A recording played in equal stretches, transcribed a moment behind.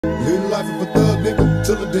Living life of a thug nigga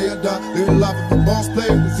till the day I die. Living life of a boss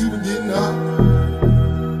player that's even getting high.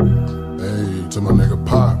 Hey, to my nigga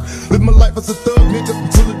Pac. Live my life as a thug nigga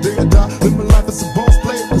till the day I die. Live my life as a boss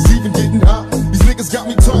player that's even getting high. These niggas got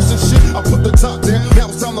me tossing shit. I put the top down, now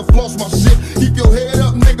it's time to floss my shit. Keep your head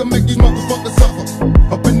up, nigga, make these motherfuckers suffer.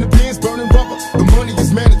 Up in the bins, burning rubber. The money is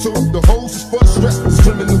mandatory, the hoes is for the stress. It's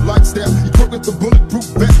criminal lifestyle. You crook with the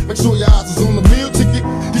bulletproof vest. Make sure your eyes is on the meal ticket.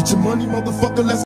 Get your money, motherfucker.